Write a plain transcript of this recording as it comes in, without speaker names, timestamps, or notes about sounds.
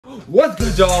What's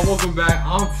good, y'all? Welcome back.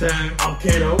 I'm Tam. I'm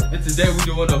Kato. And today we're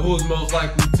doing the Who's Most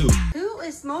Likely To. Who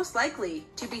is most likely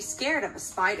to be scared of a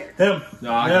spider? Him.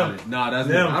 Nah, I got it. Nah, that's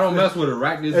me. I don't mess with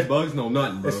arachnids, bugs, no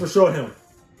nothing, bro. It's for sure him.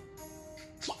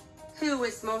 Who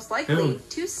is most likely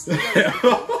to steal?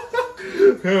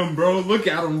 Him, bro. Look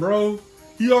at him, bro.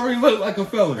 He already looked like a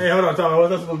felon. Hey, hold on, Tyler. What's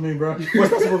that supposed to mean, bro? What's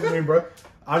that supposed to mean, bro?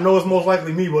 I know it's most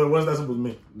likely me, but what's that supposed to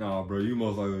mean? Nah, bro. You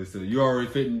most likely to steal. You already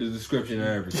fit in the description and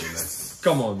everything, man.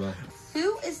 Come on, man.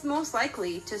 Who is most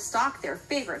likely to stalk their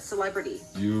favorite celebrity?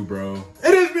 You, bro.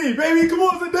 It is me, baby. Come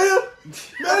on,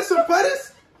 Zendaya. Madison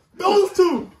Pettis. Those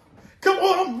two. Come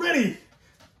on, I'm ready.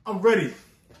 I'm ready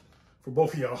for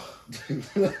both of y'all.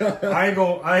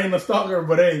 I ain't a stalker,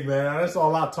 but hey, man, that's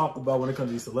all I talk about when it comes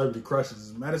to these celebrity crushes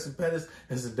is Madison Pettis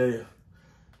and Zendaya.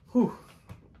 Whew.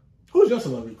 Who's your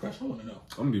celebrity crush? I want to know.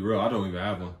 I'm gonna be real. I don't even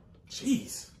have one.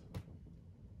 Jeez.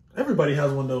 Everybody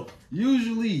has one, though.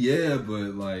 Usually, yeah,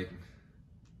 but like,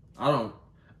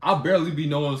 I barely be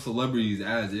knowing celebrities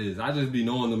as is. I just be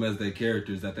knowing them as their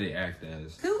characters that they act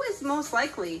as. Who is most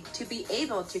likely to be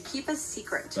able to keep a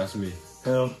secret? That's me.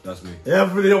 Him. That's me. Yeah,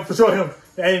 for sure him.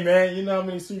 Hey, man, you know how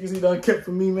many secrets he done kept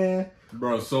from me, man?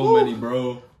 Bro, so many,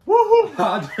 bro.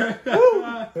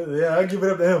 Woohoo! Woo. Yeah, I give it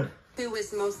up to him. Who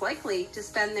is most likely to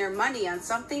spend their money on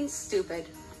something stupid?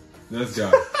 This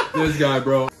guy,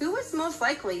 bro. Who is most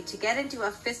likely to get into a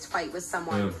fist fight with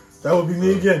someone? Yeah. That would be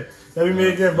me again. That'd be me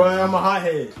again, bro. I'm a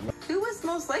hothead. Who is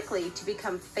most likely to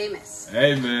become famous?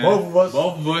 Hey, man. Both of us.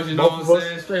 Both of us, you know what I'm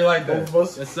saying? Straight like that. Both of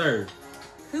us. Yes, sir.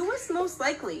 Who is most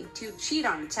likely to cheat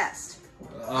on a test?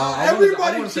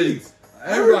 Everybody cheats.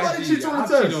 Everybody cheats on the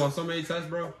test. I've cheated on so many tests,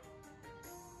 bro.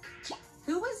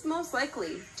 Who is most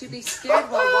likely to be scared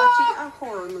while watching a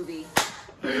horror movie?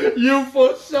 You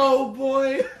for sure,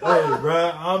 boy. Hey,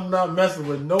 bro, I'm not messing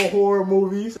with no horror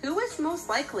movies. Who is most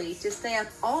likely to stay up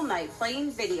all night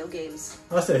playing video games?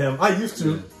 I said him. I used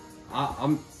to.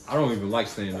 I don't even like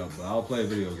staying up, but I'll play a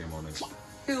video game all night.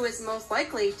 Who is most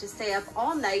likely to stay up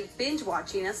all night binge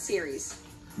watching a series?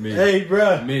 Me. Hey,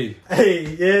 bro. Me. Hey,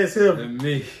 yeah, it's him. And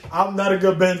me. I'm not a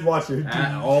good binge watcher.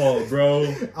 At all,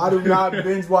 bro. I do not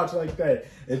binge watch like that.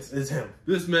 It's him.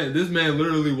 This man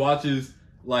literally watches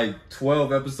like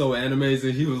 12 episode animes,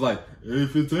 and he was like,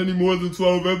 if it's any more than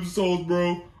 12 episodes,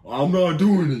 bro, I'm not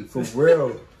doing it. For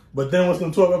real. But then once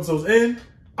them 12 episodes in,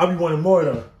 I'll be wanting more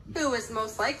though. Who is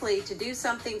most likely to do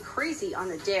something crazy on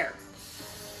a dare?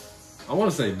 I want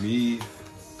to say me.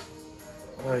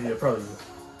 Oh, yeah, probably.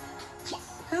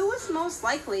 Who is most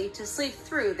likely to sleep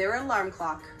through their alarm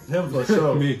clock? Him for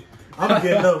sure. Me. I'm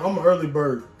getting up. I'm an early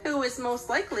bird. Who is most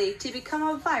likely to become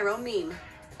a viral meme?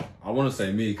 I want to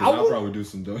say me, because I'll probably do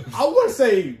some doing. I want to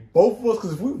say both of us,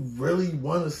 because if we really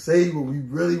want to say what we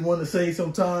really want to say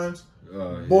sometimes,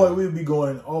 boy, we'd be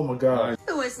going, oh my God.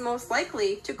 Who is most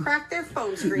likely to crack their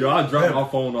phone screen? Yo, I drop my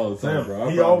phone all the time, bro.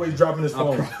 He always dropping his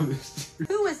phone.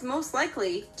 Who is most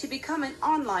likely to become an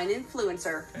online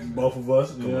influencer? And both of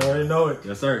us, you already know it.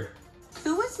 Yes, sir.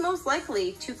 Who is most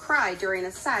likely to cry during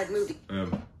a sad movie?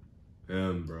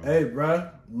 Him, bro. Hey, bro,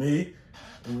 me.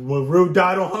 When Rue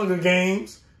died on Hunger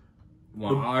Games.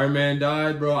 When Iron Man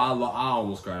died, bro, I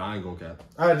almost cried. I ain't gonna cap.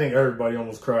 I think everybody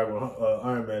almost cried when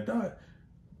Iron Man died.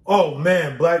 Oh,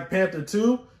 man, Black Panther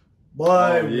 2.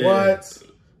 Boy, what?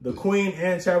 The Queen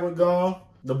and Chadwick gone.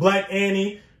 The Black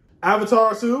Annie.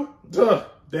 Avatar 2.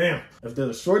 Damn. If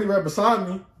there's a shorty right beside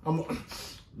me, I'm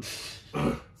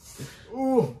gonna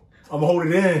hold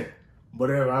it in.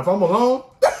 But if I'm alone...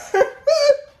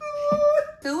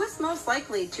 Who is most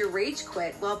likely to rage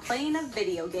quit while playing a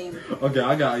video game? Okay,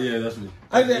 that's me.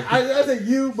 I think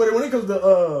you, but when it comes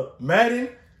to Madden,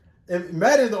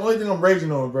 Madden's the only thing I'm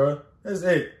raging on, bro. That's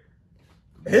it.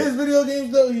 His video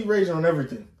games, though, he's raging on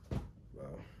everything.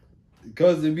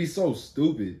 Because it'd be so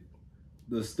stupid.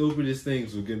 The stupidest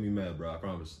things will get me mad, bro, I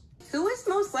promise. Who is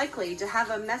most likely to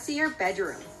have a messier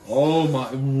bedroom? Oh my,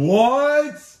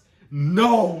 what?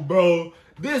 No, bro.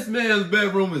 This man's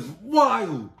bedroom is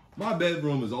wild. My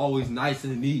bedroom is always nice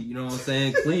and neat, you know what I'm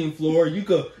saying? Clean floor. You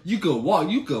could walk,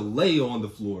 you could lay on the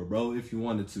floor, bro, if you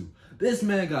wanted to. This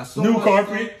man got so new much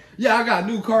carpet. Stuff. Yeah, I got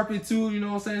new carpet too, you know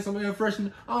what I'm saying? Some air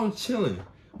freshener. I'm chilling.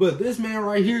 But this man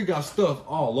right here got stuff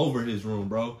all over his room,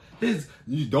 bro.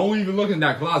 You don't even look in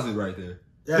that closet right there.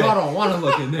 Yeah. Y'all don't want to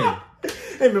look in there.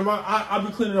 Hey, man, I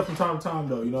be cleaning up from time to time,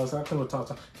 though. You know what I'm saying? I clean up time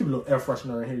to time. Keep a little air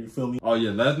freshener in here, you feel me? Oh, yeah,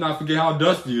 let's not forget how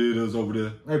dusty it is over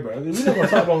there. Hey, bro, we're not going to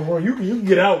talk about it. You can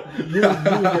get out. You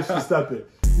can get some stuff in.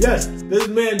 Yes, this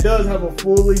man does have a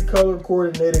fully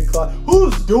color-coordinated closet.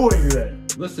 Who's doing that?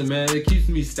 Listen, man, it keeps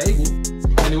me stable.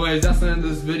 Anyways, that's the end of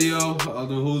this video of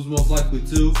the Who's Most Likely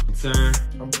To.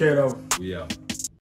 I'm Kato. We out.